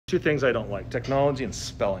Two things I don't like, technology and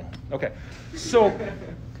spelling. Okay, so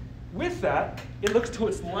with that, it looks to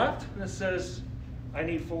its left and it says, I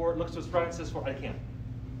need 4. It looks to its right and says 4, I can't.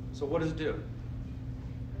 So what does it do?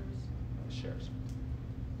 It shares.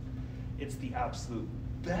 It's the absolute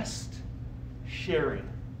best sharing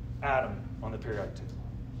atom on the periodic table.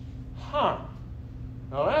 Huh.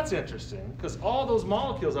 Now that's interesting, because all those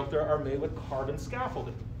molecules up there are made with carbon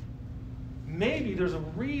scaffolding. Maybe there's a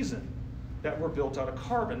reason that we're built out of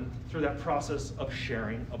carbon through that process of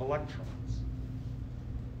sharing of electrons.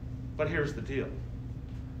 But here's the deal.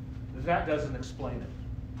 That doesn't explain it.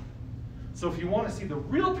 So if you want to see the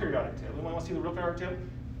real periodic table, you want to see the real periodic table?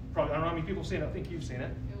 Probably, I don't know how many people have seen it. I think you've seen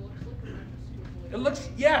it. It looks,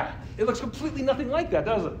 yeah, it looks completely nothing like that,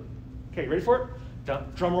 doesn't it? Okay, ready for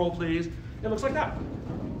it? Drum roll, please. It looks like that.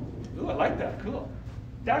 Ooh, I like that, cool.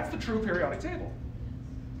 That's the true periodic table.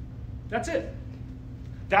 That's it.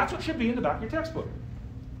 That's what should be in the back of your textbook.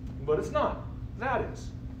 But it's not, that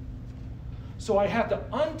is. So I have to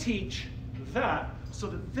unteach that so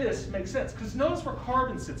that this makes sense. Because notice where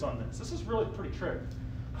carbon sits on this. This is really pretty tricky.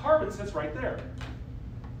 Carbon sits right there.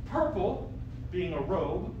 Purple, being a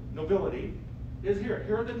robe, nobility, is here.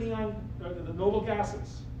 Here are the neon, the noble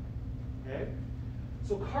gases. Okay?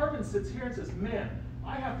 So carbon sits here and says, man,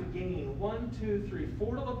 I have to gain 1, 2, 3,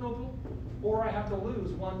 4 to look noble, or I have to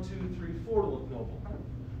lose 1, 2, 3, 4 to look noble.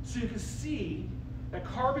 So you can see that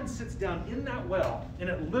carbon sits down in that well, and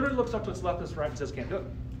it literally looks up to its left and its right and says, can't do it.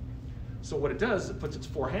 So what it does is it puts its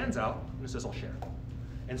 4 hands out, and it says, I'll share.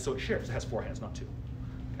 And so it shares. It has 4 hands, not 2.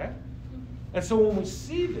 Okay? And so when we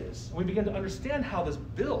see this, and we begin to understand how this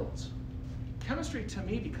builds, chemistry to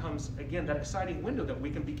me becomes, again, that exciting window that we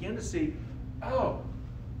can begin to see, oh,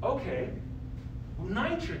 okay,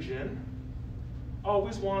 nitrogen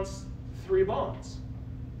always wants 3 bonds.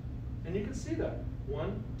 And you can see that.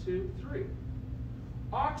 1, 2, 3.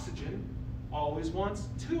 Oxygen always wants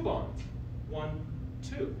 2 bonds. 1,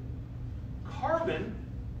 2. Carbon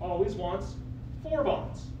always wants 4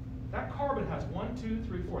 bonds. That carbon has 1, 2,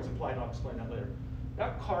 3, 4. It's implied, I'll explain that later.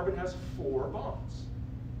 That carbon has 4 bonds.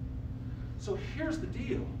 So here's the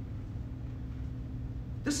deal.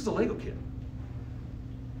 This is a Lego kit.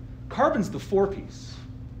 Carbon's the 4-piece.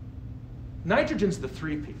 Nitrogen's the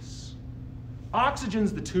 3-piece.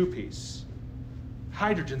 Oxygen's the 2-piece.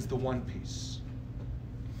 Hydrogen's the 1-piece.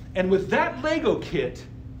 And with that Lego kit,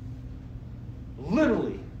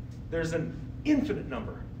 literally, there's an infinite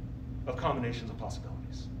number of combinations of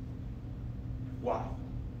possibilities. Wow.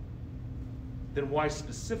 Then why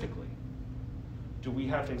specifically do we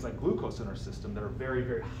have things like glucose in our system that are very,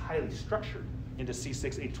 very highly structured into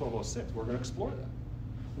C6H12O6? We're going to explore that.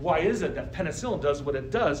 Why is it that penicillin does what it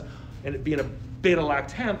does, and it being a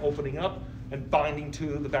beta-lactam opening up and binding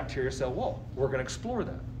to the bacteria cell wall? We're going to explore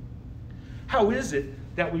that. How is it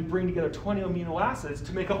that we bring together 20 amino acids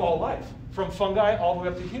to make up all life, from fungi all the way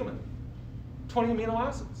up to human? 20 amino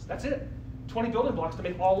acids, that's it. 20 building blocks to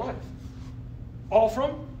make all life. All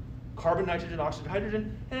from carbon, nitrogen, oxygen,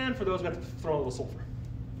 hydrogen, and for those we have to throw a little sulfur.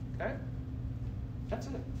 Okay? That's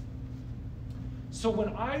it. So when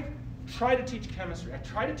I try to teach chemistry, I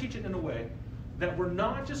try to teach it in a way that we're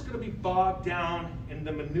not just going to be bogged down in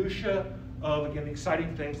the minutia of, again,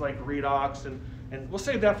 exciting things like redox, and we'll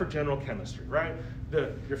save that for general chemistry, right?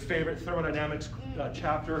 Your favorite thermodynamics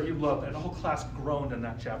chapter, you love that. The whole class groaned in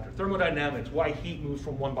that chapter. Thermodynamics, why heat moves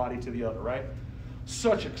from one body to the other, right?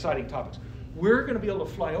 Such exciting topics. We're going to be able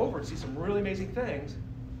to fly over and see some really amazing things,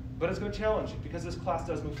 but it's going to challenge you because this class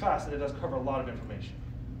does move fast and it does cover a lot of information.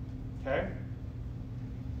 Okay?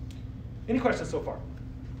 Any questions so far?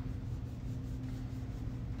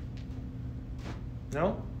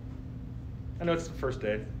 No? I know it's the first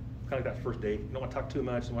day. Kind of like that first date. You don't want to talk too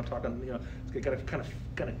much. You don't want to talk on, you know, it's got to kind of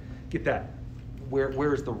get that.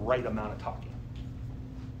 Where is the right amount of talking?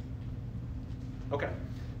 Okay.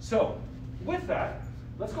 So with that,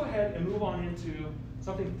 let's go ahead and move on into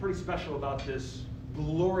something pretty special about this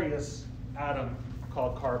glorious atom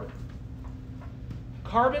called carbon.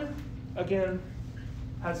 Carbon, again,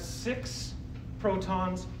 has 6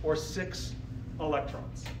 protons or 6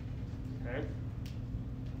 electrons. Okay?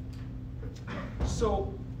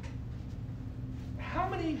 So how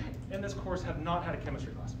many in this course have not had a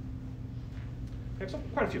chemistry class? Okay, so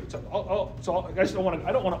quite a few. So I just don't want to.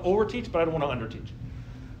 I don't want to overteach, but I don't want to underteach.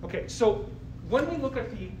 Okay, so when we look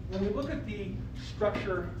at the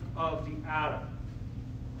structure of the atom,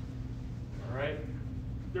 all right,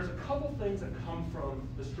 there's a couple things that come from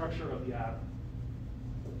the structure of the atom.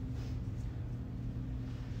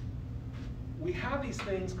 We have these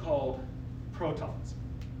things called protons.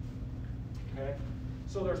 Okay,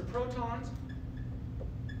 so there's protons.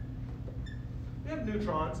 have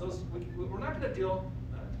neutrons. We're not going to deal.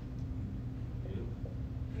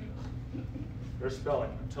 There's spelling,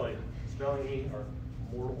 I'll tell you. Spelling E are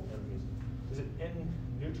mortal enemies. Is it N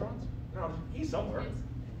neutrons? No, E somewhere.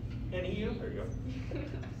 NEU? There you go.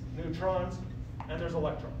 Neutrons, and there's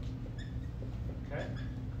electrons. Okay?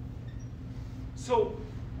 So,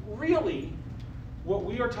 really, what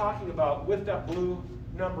we are talking about with that blue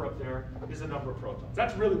number up there is the number of protons.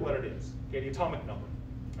 That's really what it is. Okay, the atomic number.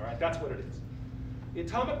 All right, that's what it is. The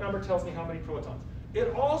atomic number tells me how many protons.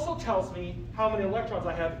 It also tells me how many electrons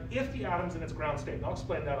I have if the atom's in its ground state. And I'll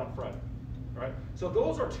explain that on Friday. All right? So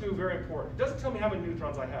those are two very important. It doesn't tell me how many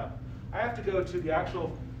neutrons I have. I have to go to the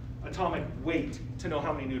actual atomic weight to know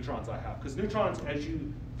how many neutrons I have. Because neutrons,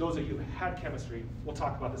 those of you who had chemistry, we'll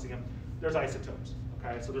talk about this again, there's isotopes.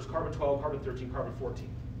 Okay? So there's carbon 12, carbon 13, carbon 14.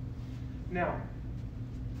 Now,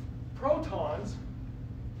 protons,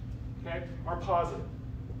 okay, are positive.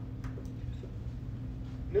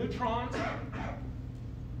 Neutrons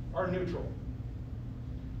are neutral.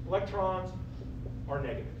 Electrons are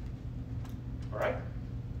negative. All right?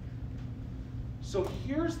 So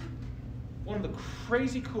here's one of the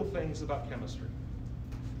crazy cool things about chemistry.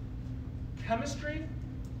 Chemistry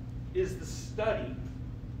is the study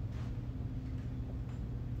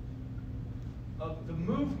of the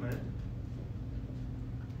movement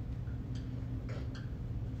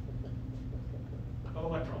of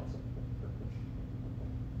electrons.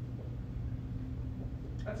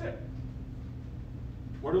 That's it.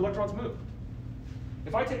 Where do electrons move?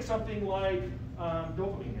 If I take something like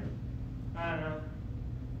dopamine here,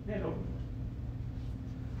 dopamine.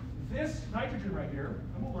 This nitrogen right here,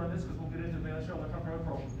 and we'll learn this because we'll get into valence electron pair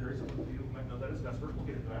propulsion theory, so you might know that as Vesper, we'll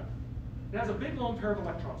get into that. It has a big lone pair of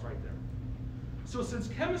electrons right there. So since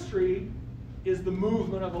chemistry is the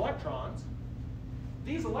movement of electrons,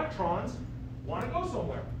 these electrons want to go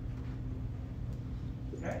somewhere.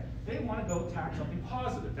 Okay? They want to go attack something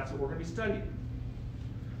positive. That's what we're going to be studying.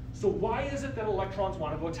 So why is it that electrons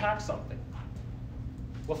want to go attack something?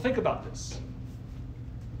 Well, think about this.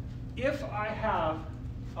 If I have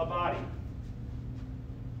a body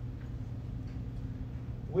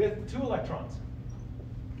with 2 electrons,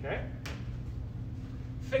 okay?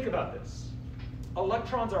 Think about this.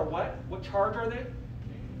 Electrons are what? What charge are they?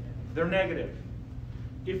 They're negative.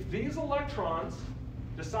 If these electrons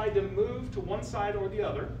decide to move to one side or the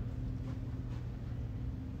other,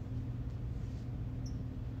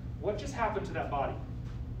 what just happened to that body?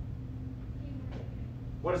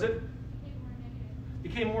 What is it?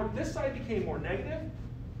 This side became more negative.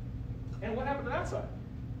 And what happened to that side?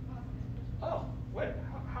 Oh, wait,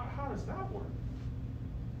 how does that work?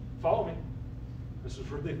 Follow me. This is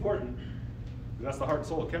really important. That's the heart and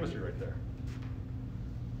soul of chemistry right there.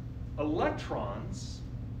 Electrons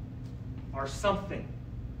are something.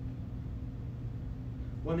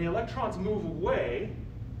 When the electrons move away,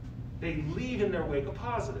 they leave in their wake a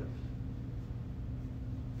positive.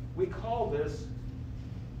 We call this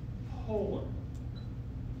polar.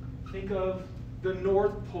 Think of the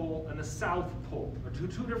North Pole and the South Pole. They're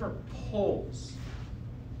two different poles.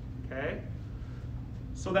 Okay?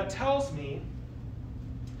 So that tells me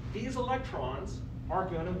these electrons are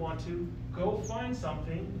going to want to go find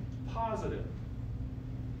something positive.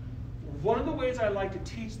 One of the ways I like to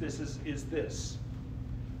teach this is this.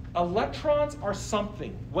 Electrons are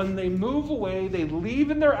something. When they move away, they leave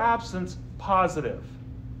in their absence positive.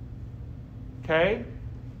 Okay?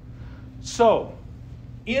 So,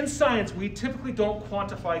 in science, we typically don't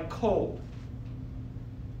quantify cold.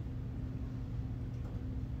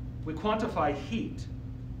 We quantify heat.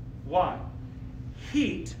 Why?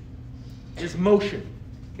 Heat is motion.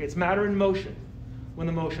 Okay, it's matter in motion. When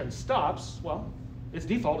the motion stops, well, its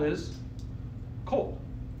default is cold.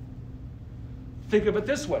 Think of it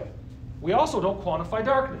this way. We also don't quantify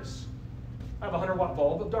darkness. I have a 100-watt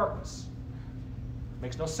bulb of darkness.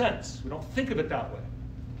 Makes no sense. We don't think of it that way.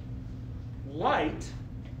 Light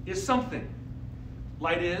is something.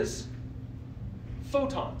 Light is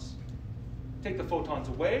photons. Take the photons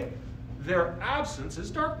away, their absence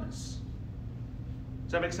is darkness.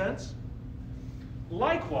 Does that make sense?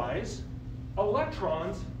 Likewise,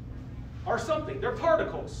 electrons are something. They're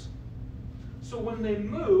particles. So when they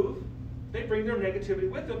move, they bring their negativity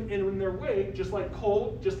with them, and in their way, just like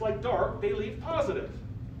cold, just like dark, they leave positive.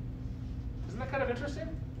 Isn't that kind of interesting?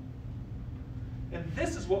 And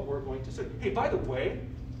this is what we're going to see. Hey, by the way,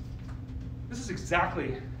 this is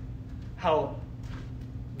exactly how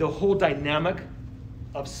the whole dynamic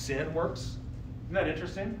of sin works. Isn't that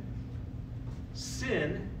interesting?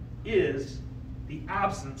 Sin is the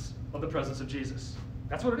absence of the presence of Jesus.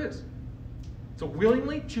 That's what it is. So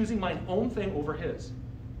willingly choosing my own thing over his.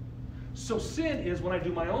 So sin is when I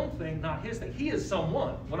do my own thing, not his thing. He is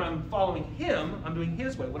someone. When I'm following him, I'm doing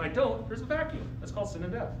his way. When I don't, there's a vacuum. That's called sin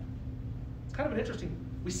and death. It's kind of an interesting,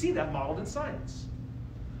 we see that modeled in science.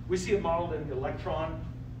 We see it modeled in the electron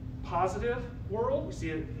positive world. We see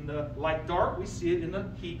it in the light dark. We see it in the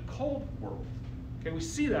heat cold world. Okay, we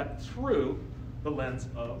see that through the lens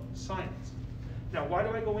of science. Now, why do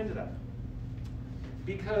I go into that?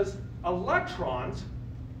 Because electrons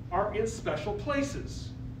are in special places.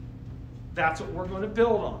 That's what we're going to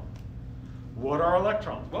build on. What are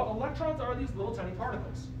electrons? Well, electrons are these little tiny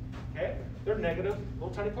particles. Okay? They're negative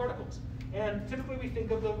little tiny particles. And typically we think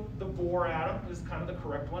of the Bohr atom as kind of the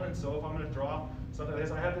correct one. And so if I'm going to draw something like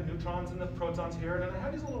this, I have the neutrons and the protons here, and then I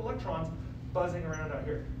have these little electrons buzzing around out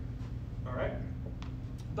here. All right?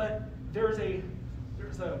 But there's a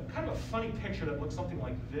kind of a funny picture that looks something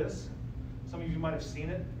like this. Some of you might have seen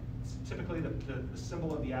it. It's typically the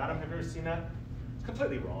symbol of the atom. Have you ever seen that? It's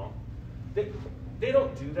completely wrong. They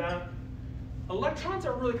don't do that. Electrons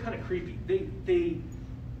are really kind of creepy.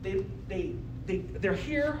 They're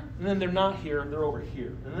here, and then they're not here, they're over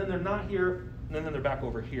here. And then they're not here, and then they're back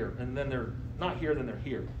over here. And then they're not here, then they're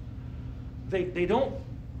here. They don't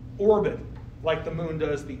orbit like the moon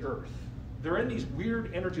does the Earth. They're in these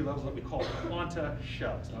weird energy levels that we call quanta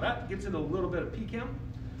shells. Now that gets into a little bit of PChem,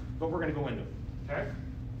 but we're going to go into it, okay?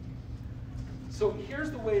 So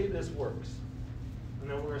here's the way this works. And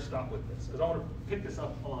then we're going to stop with this, because I want to pick this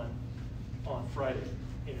up on Friday.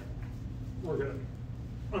 And we're going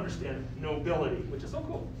to understand nobility, which is so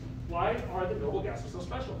cool. Why are the noble gases so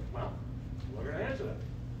special? Well, we're going to answer that.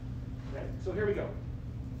 Okay, so here we go.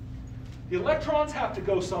 The electrons have to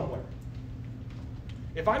go somewhere.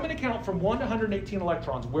 If I'm going to count from 1 to 118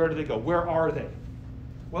 electrons, where do they go? Where are they?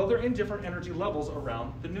 Well, they're in different energy levels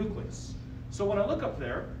around the nucleus. So when I look up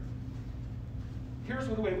there, here's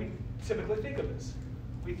the way we typically think of this.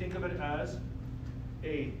 We think of it as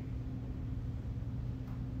a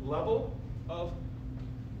level of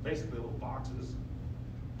basically little boxes.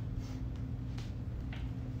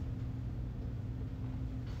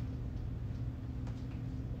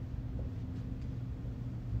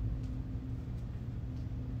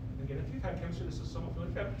 Again, if you've had chemistry, this is somewhat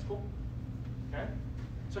familiar. Okay, it's cool. Okay?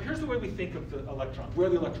 So here's the way we think of the electrons, where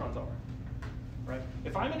the electrons are. Right?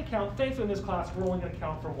 If I'm going to count, thankfully in this class, we're only going to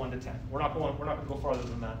count from 1 to 10. We're not going to go farther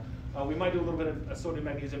than that. We might do a little bit of sodium,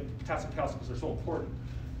 magnesium, potassium, calcium, because they're so important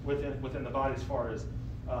within the body as far as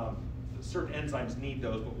certain enzymes need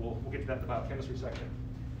those, but we'll get to that in the biochemistry section.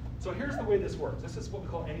 So here's the way this works. This is what we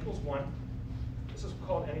call n equals 1. This is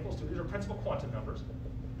called n equals 2. These are principal quantum numbers.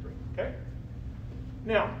 Okay?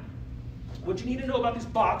 Now, what you need to know about these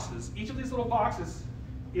boxes, each of these little boxes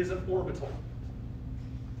is an orbital.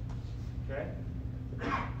 Okay?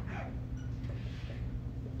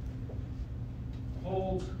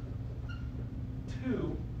 Holds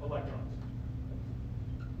 2 electrons.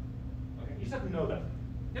 Okay, you just have to know that.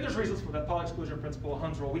 And there's reasons for that, Pauli exclusion principle,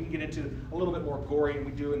 Hund's rule. We can get into a little bit more gory than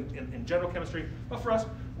we do in general chemistry. But for us,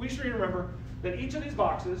 we should remember that each of these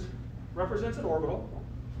boxes represents an orbital,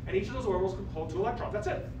 and each of those orbitals can hold 2 electrons. That's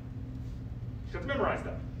it. You have to memorize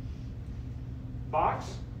that.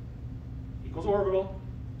 Box equals orbital.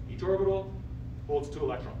 Each orbital holds 2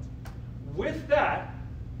 electrons. With that,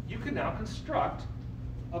 you can now construct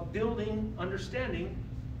a building understanding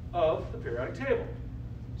of the periodic table.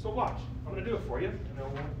 So watch. I'm going to do it for you, and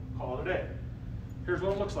then we'll call it a day. Here's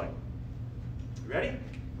what it looks like. You ready?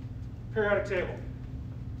 Periodic table.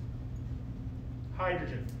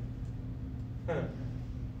 Hydrogen.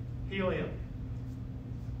 Helium.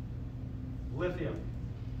 Lithium.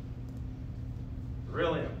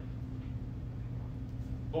 Beryllium.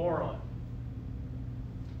 Boron.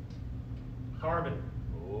 Carbon.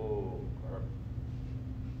 Oh, carbon.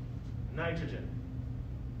 Nitrogen.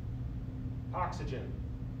 Oxygen.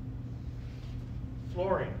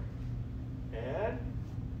 Fluorine. And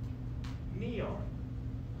neon.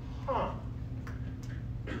 Huh.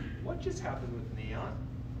 What just happened with neon?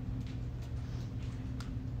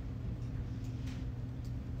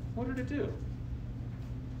 What did it do?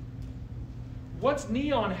 What's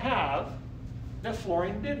neon have that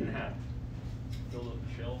fluorine didn't have? Filled up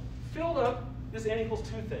the shell. Filled up this n equals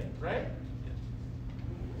 2 thing, right?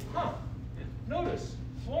 Huh. Notice,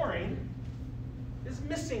 fluorine is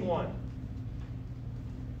missing one.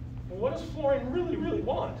 Well, what does fluorine really, really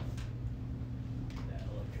want? That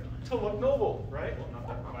electron. To look noble, right? Well, not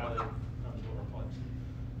that violet, not the lower parts.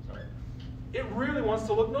 Sorry. It really wants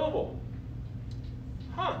to look noble.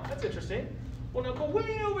 Huh, that's interesting. Well, now go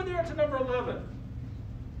way over there to number 11.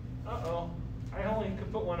 Uh-oh, I only can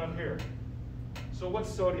put one up here. So what's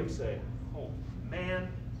sodium say? Oh, man.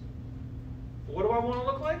 What do I want to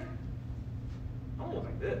look like? I'm gonna look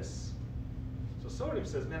like this. So sodium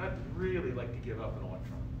says, man, I'd really like to give up an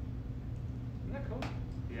electron. Isn't that cool?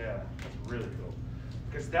 Yeah, that's really cool.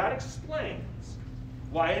 Because that explains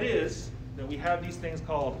why it is that we have these things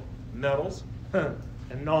called metals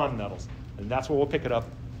and non-metals. And that's where we'll pick it up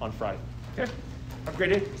on Friday. Okay? Have a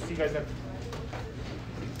great day. See you guys then.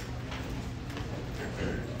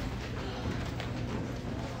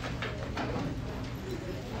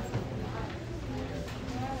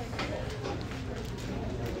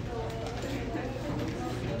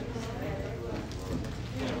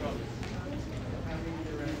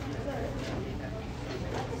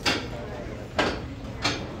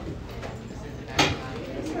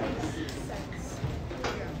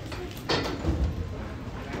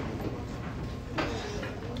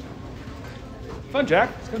 Fun, Jack.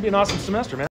 It's going to be an awesome semester, man.